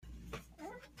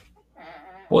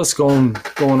What's going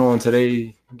on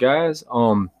today, guys?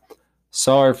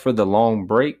 Sorry for the long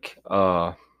break.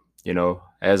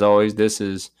 As always, this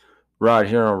is Rod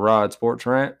here on Rod Sports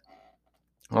Rant.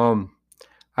 Um,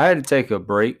 I had to take a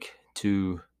break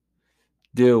to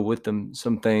deal with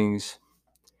some things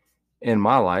in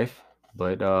my life,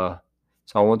 but so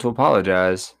I want to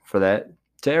apologize for that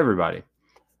to everybody.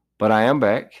 But I am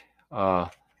back. Uh,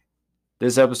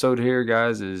 this episode here,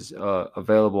 guys, is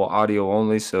available audio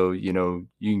only, so you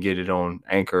can get it on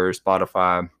Anchor,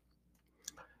 Spotify,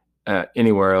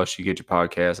 anywhere else you get your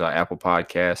podcast, Apple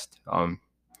Podcast.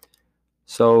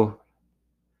 So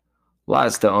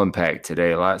lots to unpack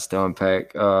today. Lots to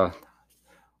unpack.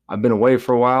 I've been away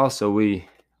for a while, so we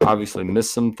obviously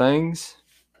missed some things.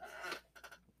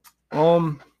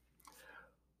 All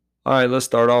right, let's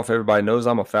start off. Everybody knows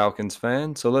I'm a Falcons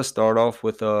fan, so let's start off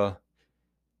with that.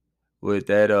 Let's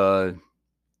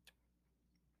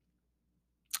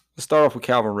start off with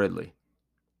Calvin Ridley.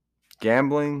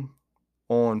 Gambling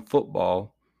on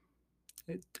football,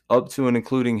 up to and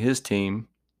including his team,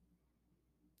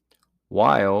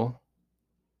 while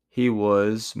he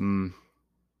was he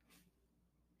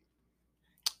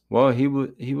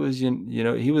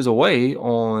was away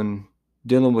on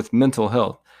dealing with mental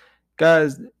health.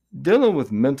 Guys, dealing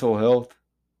with mental health,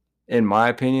 in my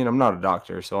opinion, I'm not a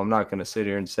doctor, so I'm not going to sit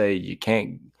here and say you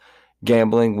can't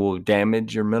gambling will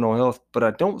damage your mental health, but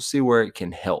I don't see where it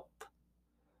can help.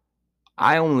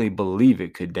 I only believe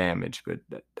it could damage, but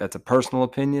that's a personal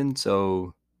opinion.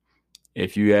 So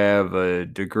if you have a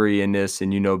degree in this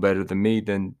and you know better than me,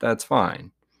 then that's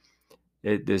fine.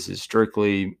 This is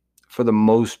strictly, for the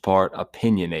most part,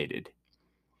 opinionated.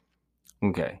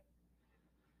 Okay.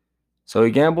 So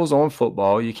he gambles on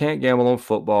football. You can't gamble on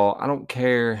football. I don't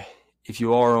care if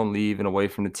you are on leave and away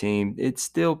from the team. It's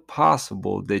still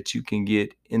possible that you can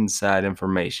get inside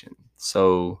information.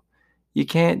 So you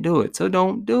can't do it. So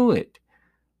don't do it.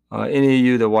 Any of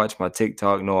you that watch my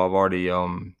TikTok know I've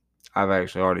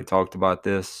actually already talked about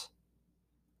this.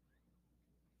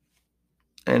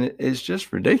 And it's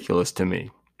just ridiculous to me.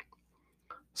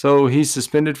 So he's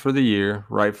suspended for the year,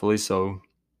 rightfully so.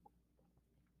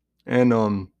 And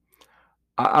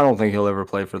I don't think he'll ever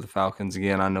play for the Falcons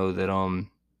again. I know that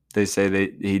they say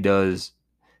that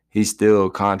he's still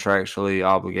contractually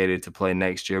obligated to play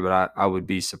next year, but I would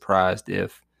be surprised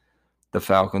if the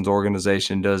Falcons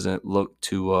organization doesn't look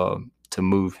to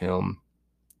move him.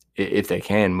 If they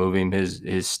can move him,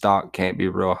 his stock can't be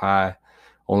real high.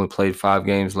 Only played 5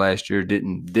 games last year.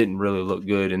 Didn't really look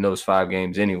good in those 5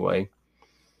 games anyway.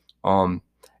 And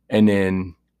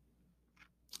then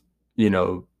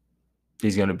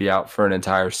he's going to be out for an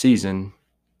entire season,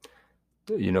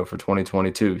 for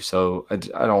 2022. So I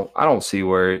don't see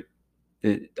where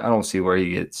I don't see where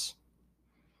he gets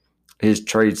his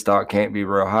trade stock can't be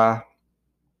real high,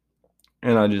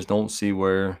 and I just don't see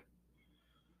where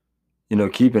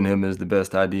keeping him is the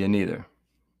best idea neither.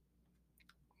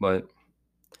 But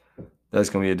that's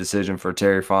going to be a decision for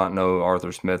Terry Fontenot,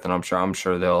 Arthur Smith, and I'm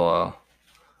sure they'll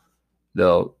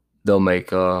make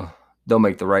the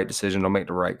right decision. They'll make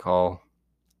the right call.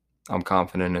 I'm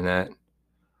confident in that.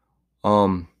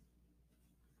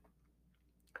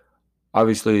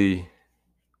 Obviously,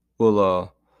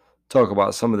 we'll talk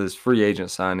about some of this free agent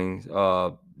signings.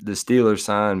 The Steelers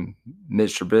signed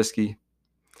Mitch Trubisky,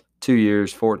 2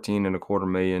 years, $14.25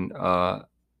 million.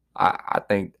 I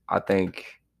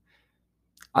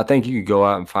think you could go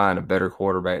out and find a better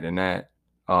quarterback than that.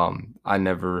 I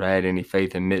never had any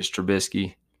faith in Mitch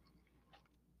Trubisky.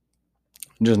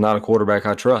 Just not a quarterback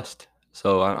I trust.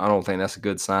 So I don't think that's a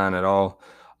good sign at all.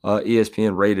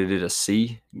 ESPN graded it a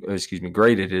C.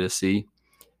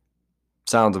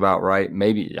 Sounds about right.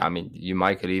 Maybe, you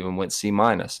might could even went C-,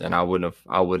 and I would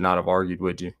not have argued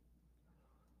with you.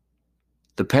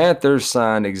 The Panthers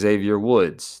signed Xavier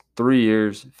Woods, 3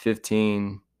 years,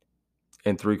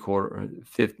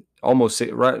 15.75, almost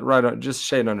right, just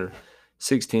shade under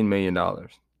 $16 million.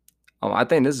 I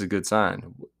think this is a good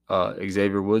sign.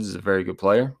 Xavier Woods is a very good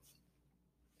player.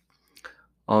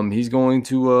 He's going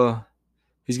to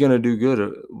do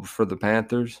good for the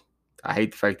Panthers. I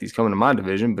hate the fact he's coming to my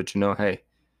division, but hey,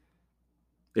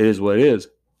 it is what it is.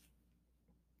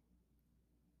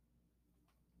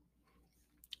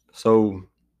 So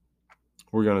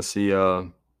we're gonna see.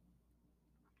 We're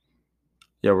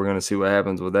gonna see what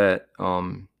happens with that.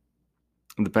 The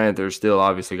Panthers still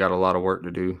obviously got a lot of work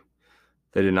to do.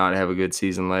 They did not have a good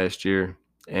season last year,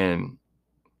 and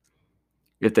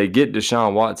if they get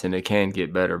Deshaun Watson, it can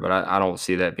get better, but I don't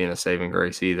see that being a saving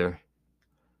grace either.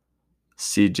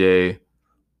 CJ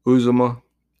Uzomah,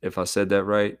 if I said that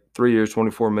right, 3 years,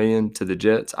 $24 million to the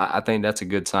Jets. I think that's a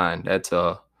good sign. That's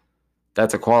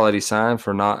that's a quality sign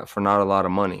for not a lot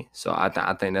of money. So I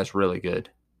think that's really good.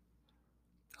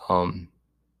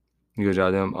 Good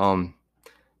job them.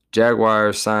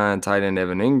 Jaguars signed tight end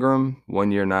Evan Ingram,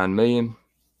 1 year, $9 million.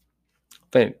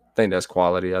 Think that's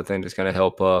quality. I think it's going to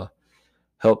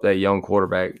help that young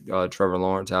quarterback Trevor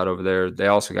Lawrence out over there. They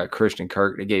also got Christian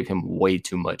Kirk. They gave him way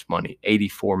too much money,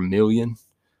 $84 million.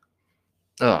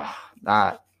 Ugh,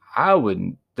 I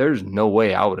would. There's no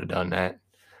way I would have done that.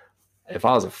 If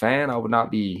I was a fan, I would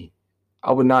not be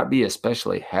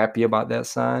especially happy about that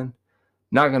sign.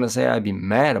 Not gonna say I'd be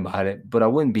mad about it, but I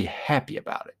wouldn't be happy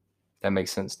about it. That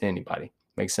makes sense to anybody.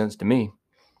 Makes sense to me.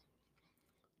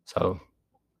 So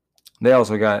they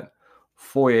also got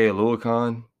Foye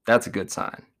Oluokun. That's a good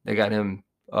sign. They got him.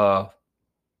 I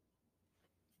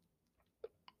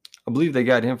believe they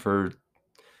got him for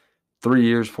 3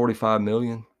 years, $45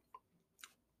 million.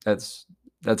 That's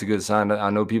a good sign. I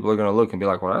know people are going to look and be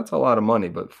like, well, that's a lot of money.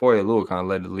 But Foye Oluokun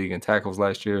led the league in tackles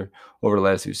last year. Over the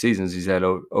last 2 seasons, he's had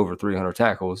over 300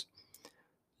 tackles.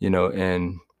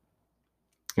 And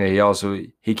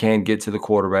he can get to the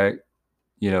quarterback.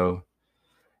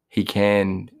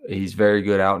 He's very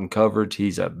good out in coverage.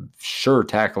 He's a sure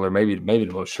tackler, maybe the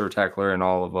most sure tackler in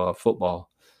all of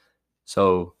football.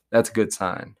 So that's a good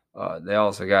sign. They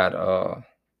also got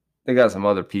they got some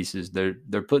other pieces.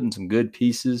 They're putting some good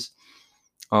pieces.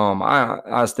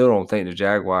 I still don't think the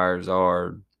Jaguars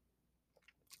are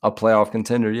a playoff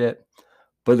contender yet,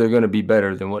 but they're going to be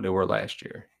better than what they were last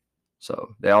year.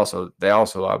 So they also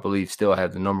I believe still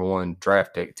have the number 1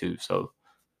 draft pick too. So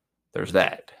there's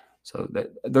that. So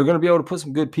they're going to be able to put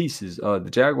some good pieces. The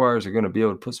Jaguars are going to be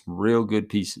able to put some real good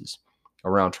pieces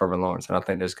around Trevor Lawrence, and I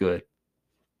think that's good.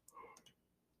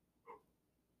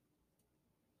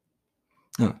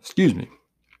 Excuse me.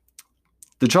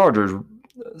 The Chargers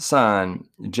signed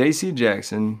J.C.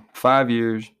 Jackson, 5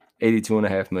 years,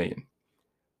 $82.5 million.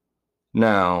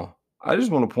 Now, I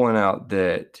just want to point out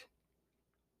that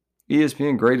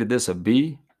ESPN graded this a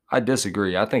B. I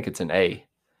disagree. I think it's an A.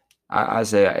 I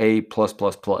say an A plus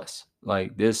plus plus.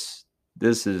 Like this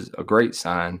is a great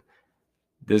sign.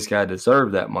 This guy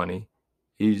deserved that money.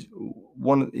 He's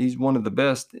one of the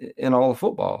best in all of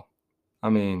football. I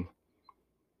mean,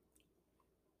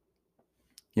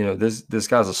 this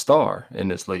guy's a star in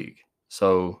this league.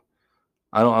 So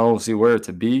I don't see where it's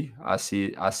a B. I see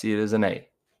it as an A.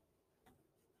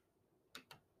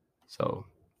 So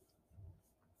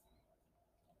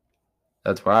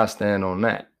that's where I stand on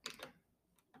that.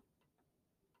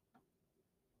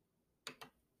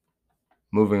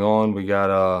 Moving on, we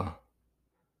got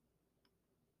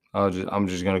I'm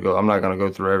just gonna go. I'm not gonna go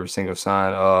through every single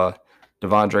sign.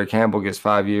 Devondre Campbell gets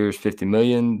 5 years, $50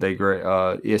 million. They grade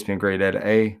ESPN graded at an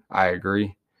A. I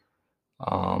agree.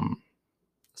 Let's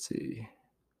see.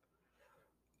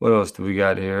 What else do we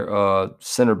got here?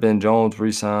 Center Ben Jones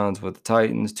re-signs with the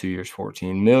Titans, 2 years,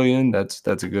 $14 million. That's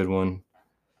a good one.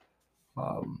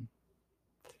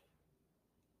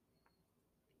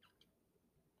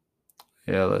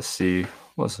 Yeah, let's see.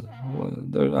 I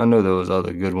know there was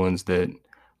other good ones that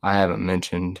I haven't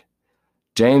mentioned.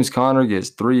 James Conner gets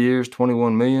 3 years,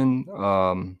 $21 million.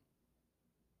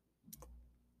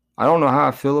 I don't know how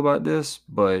I feel about this,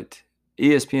 but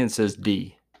ESPN says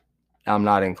D. I'm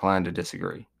not inclined to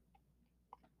disagree.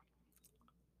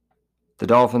 The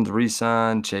Dolphins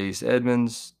re-signed Chase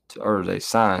Edmonds, or they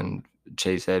signed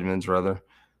Chase Edmonds rather.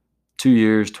 2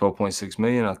 years, $12.6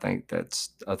 million. I think that's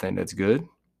good.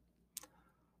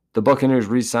 The Buccaneers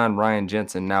re-signed Ryan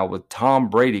Jensen. Now with Tom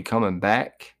Brady coming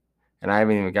back, and I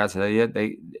haven't even got to that yet.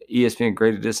 ESPN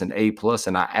graded this an A+,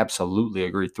 and I absolutely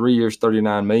agree. 3 years,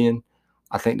 $39 million.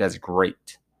 I think that's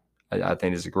great. I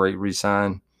think it's a great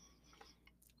re-sign.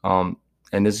 And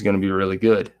this is going to be really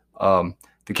good.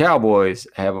 The Cowboys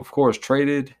have, of course,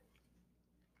 traded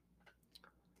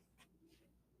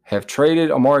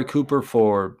Amari Cooper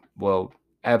for, well,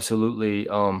 absolutely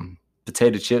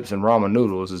potato chips and ramen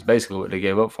noodles is basically what they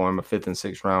gave up for him, a 5th and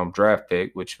 6th round draft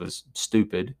pick, which was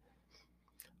stupid.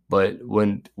 But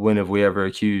when have we ever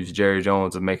accused Jerry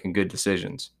Jones of making good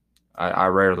decisions? I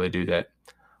rarely do that.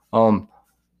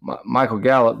 Michael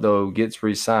Gallup, though, gets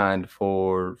re-signed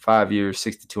for 5 years,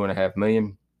 $62.5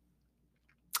 million.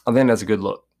 I think that's a good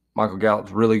look. Michael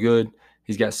Gallup's really good.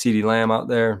 He's got CeeDee Lamb out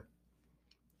there.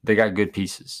 They got good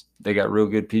pieces. They got real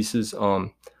good pieces.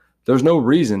 There's no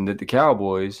reason that the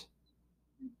Cowboys,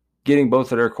 getting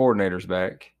both of their coordinators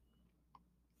back,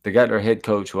 they got their head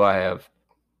coach, who I have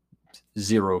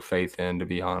zero faith in, to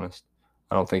be honest.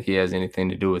 I don't think he has anything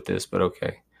to do with this, but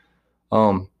okay.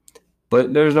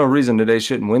 But there's no reason that they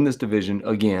shouldn't win this division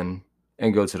again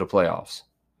and go to the playoffs.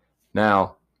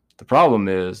 Now, The problem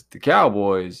is the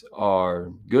Cowboys are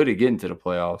good at getting to the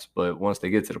playoffs, but once they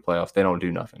get to the playoffs, they don't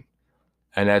do nothing.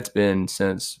 And that's been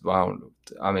since,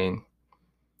 I mean,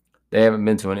 they haven't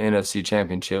been to an NFC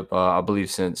championship, I believe,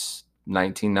 since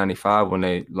 1995 when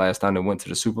they last time they went to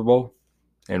the Super Bowl.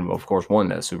 And, of course, won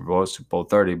that Super Bowl, Super Bowl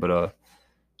 30. But,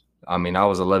 I mean, I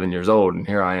was 11 years old, and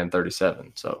here I am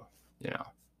 37. So, you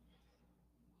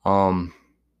know.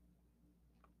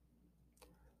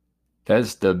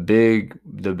 That's the big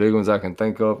ones I can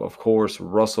think of. Of course,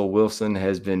 Russell Wilson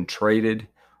has been traded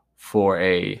for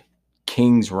a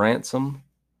king's ransom.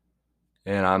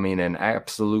 And I mean an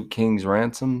absolute king's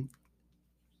ransom.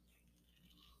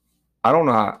 I don't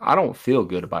know. I don't feel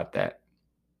good about that.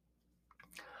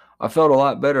 I felt a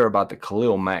lot better about the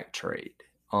Khalil Mack trade.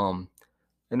 And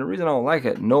the reason I don't like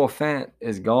it, Noah Fant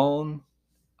is gone.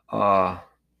 So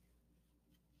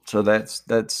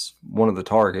that's one of the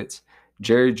targets.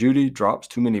 Jerry Jeudy drops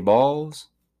too many balls.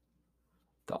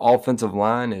 The offensive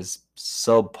line is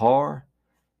subpar.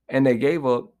 And they gave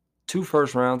up 2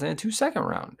 first rounds and 2 second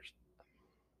rounders.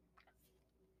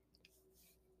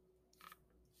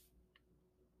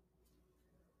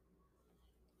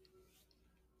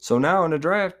 So now in the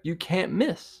draft, you can't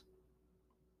miss.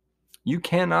 You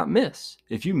cannot miss.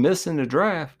 If you miss in the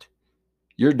draft,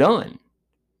 you're done.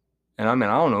 And I mean,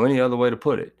 I don't know any other way to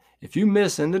put it. If you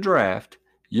miss in the draft,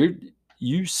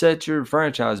 you set your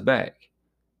franchise back.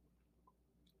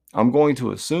 I'm going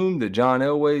to assume that John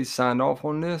Elway signed off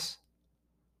on this.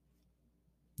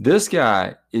 This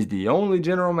guy is the only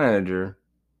general manager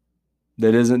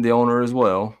that isn't the owner as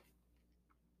well.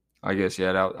 I guess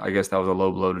that was a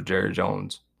low blow to Jerry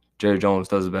Jones. Jerry Jones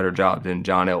does a better job than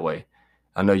John Elway.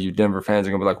 I know you Denver fans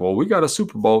are gonna be like, well, we got a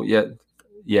Super Bowl.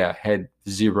 Yeah, had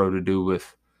zero to do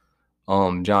with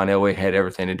John Elway, had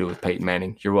everything to do with Peyton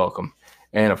Manning. You're welcome.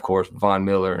 And of course, Von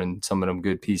Miller and some of them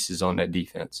good pieces on that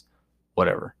defense.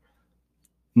 Whatever.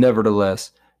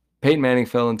 Nevertheless, Peyton Manning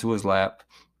fell into his lap,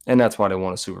 and that's why they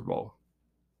won a Super Bowl.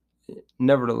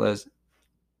 Nevertheless,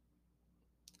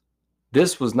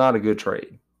 this was not a good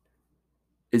trade.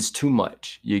 It's too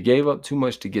much. You gave up too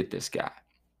much to get this guy.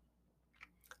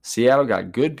 Seattle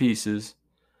got good pieces.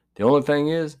 The only thing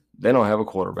is they don't have a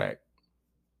quarterback.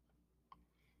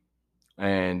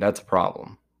 And that's a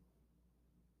problem.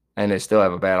 And they still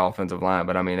have a bad offensive line,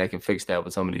 but I mean, they can fix that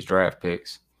with some of these draft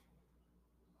picks.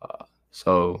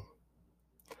 But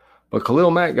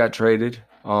Khalil Mack got traded.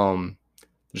 The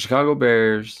Chicago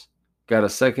Bears got a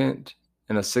 2nd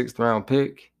and a 6th round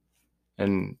pick,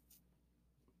 and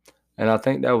I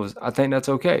think that's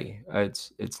okay.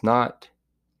 It's not.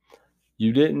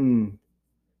 You didn't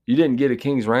get a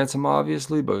king's ransom,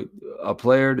 obviously, but a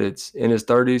player that's in his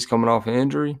 30s coming off an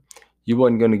injury, you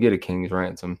wasn't going to get a king's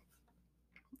ransom.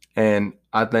 And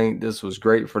I think this was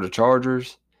great for the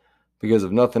Chargers because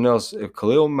if nothing else, if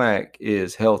Khalil Mack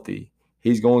is healthy,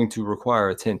 he's going to require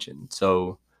attention.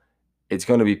 So it's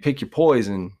going to be pick your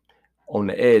poison on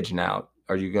the edge now.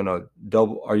 Are you going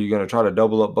to try to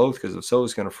double up both? Because if so,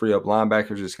 it's going to free up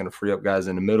linebackers. It's going to free up guys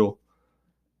in the middle.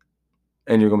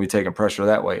 And you're going to be taking pressure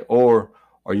that way. Or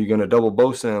are you going to double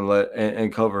Bosa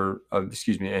and cover,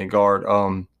 and guard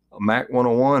Mac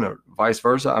 101 or vice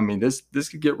versa? I mean, this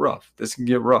could get rough. This can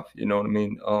get rough. You know what I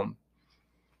mean?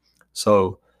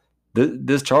 So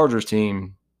this Chargers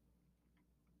team,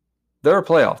 they're a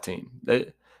playoff team.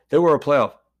 They were a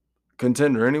playoff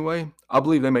contender anyway. I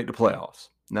believe they make the playoffs.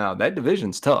 Now, that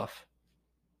division's tough.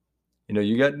 You know,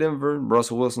 you got Denver,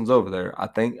 Russell Wilson's over there. I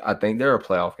think they're a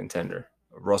playoff contender.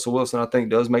 Russell Wilson, I think,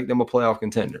 does make them a playoff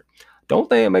contender. Don't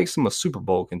think it makes them a Super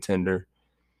Bowl contender.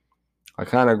 I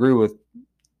kind of agree with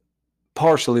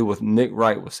partially what Nick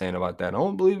Wright was saying about that. I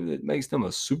don't believe it makes them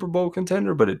a Super Bowl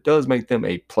contender, but it does make them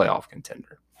a playoff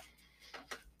contender.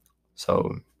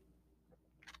 So,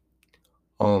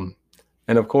 and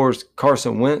of course,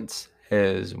 Carson Wentz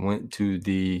has went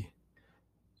to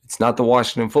it's not the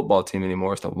Washington football team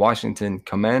anymore. It's the Washington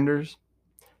Commanders.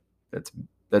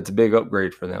 That's a big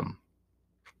upgrade for them.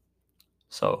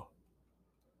 So,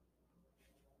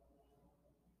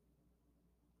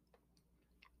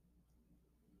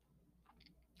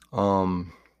 move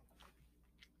on.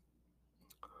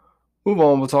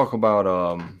 We'll talk a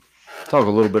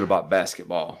little bit about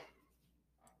basketball.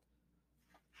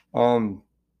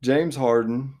 James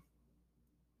Harden,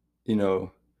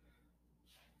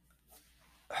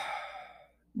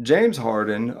 James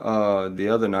Harden the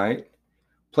other night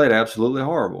played absolutely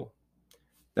horrible.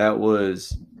 That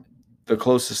was the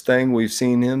closest thing we've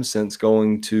seen him since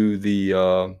going to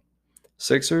the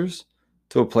Sixers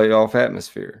to a playoff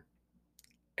atmosphere.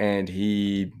 And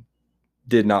he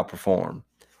did not perform.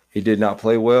 He did not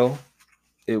play well.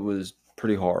 It was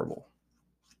pretty horrible.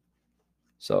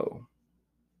 So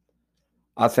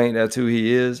I think that's who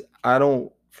he is. I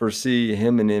don't foresee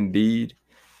him and Embiid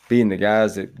being the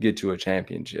guys that get you a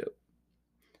championship.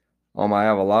 I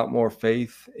have a lot more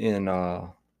faith in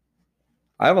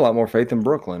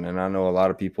Brooklyn, and I know a lot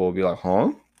of people will be like,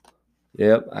 "Huh?"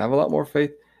 Yep, I have a lot more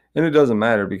faith, and it doesn't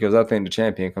matter because I think the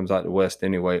champion comes out the West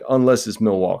anyway, unless it's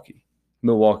Milwaukee.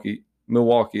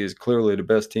 Milwaukee is clearly the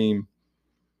best team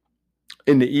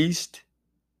in the East.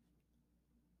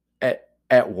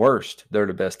 At worst, they're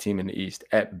the best team in the East.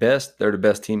 At best, they're the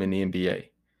best team in the NBA.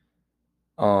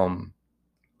 Um,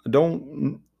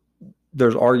 don't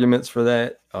There's arguments for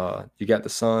that. You got the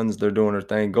Suns; they're doing their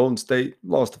thing. Golden State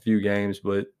lost a few games,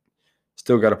 but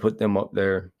still got to put them up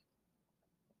there.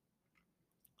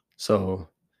 So,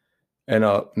 and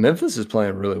Memphis is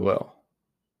playing really well.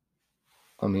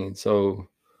 I mean, so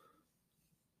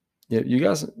yeah, you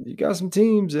got some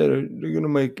teams that they're gonna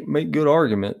make good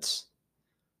arguments.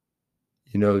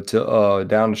 To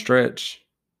down the stretch,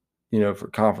 for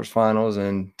conference finals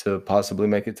and to possibly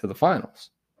make it to the finals.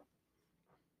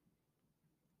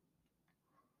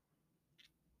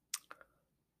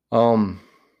 And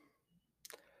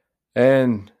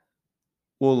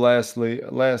well, lastly,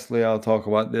 I'll talk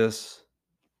about this.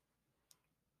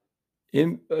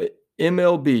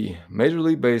 MLB, Major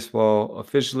League Baseball,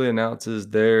 officially announces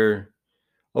their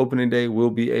opening day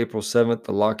will be April 7th.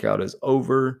 The lockout is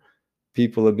over.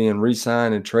 People are being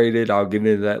re-signed and traded. I'll get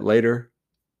into that later.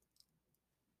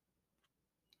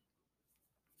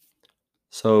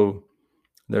 So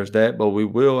there's that, but we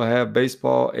will have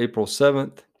baseball April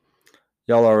 7th.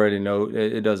 Y'all already know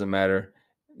it doesn't matter.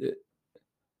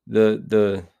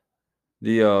 The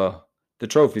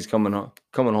trophy's coming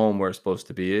home where it's supposed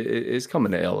to be. It's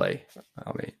coming to LA.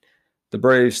 I mean, the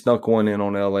Braves snuck one in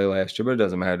on LA last year, but it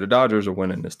doesn't matter. The Dodgers are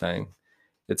winning this thing.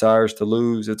 It's ours to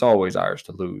lose. It's always ours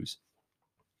to lose.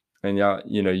 And y'all,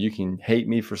 you can hate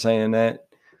me for saying that.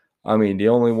 I mean, the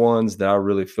only ones that I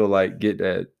really feel like get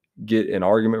an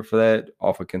argument for that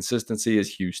off of consistency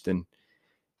is Houston.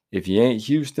 If you ain't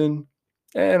Houston,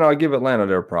 and I'll give Atlanta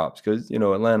their props because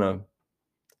Atlanta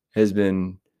has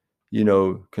been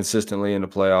consistently in the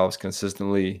playoffs,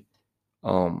 consistently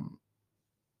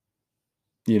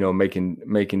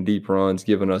making deep runs,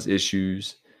 giving us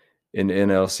issues in the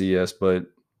NLCS, but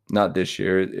not this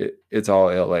year. It's all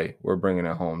LA. We're bringing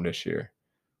it home this year.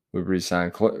 We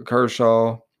re-signed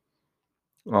Kershaw,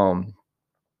 and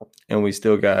we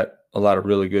still got a lot of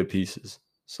really good pieces.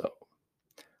 So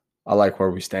I like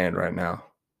where we stand right now.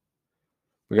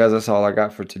 But guys, that's all I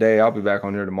got for today. I'll be back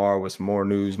on here tomorrow with some more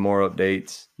news, more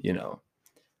updates,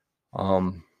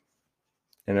 and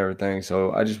everything.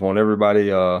 So I just want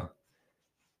everybody, I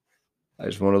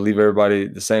just want to leave everybody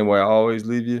the same way I always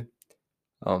leave you.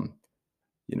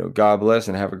 God bless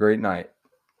and have a great night.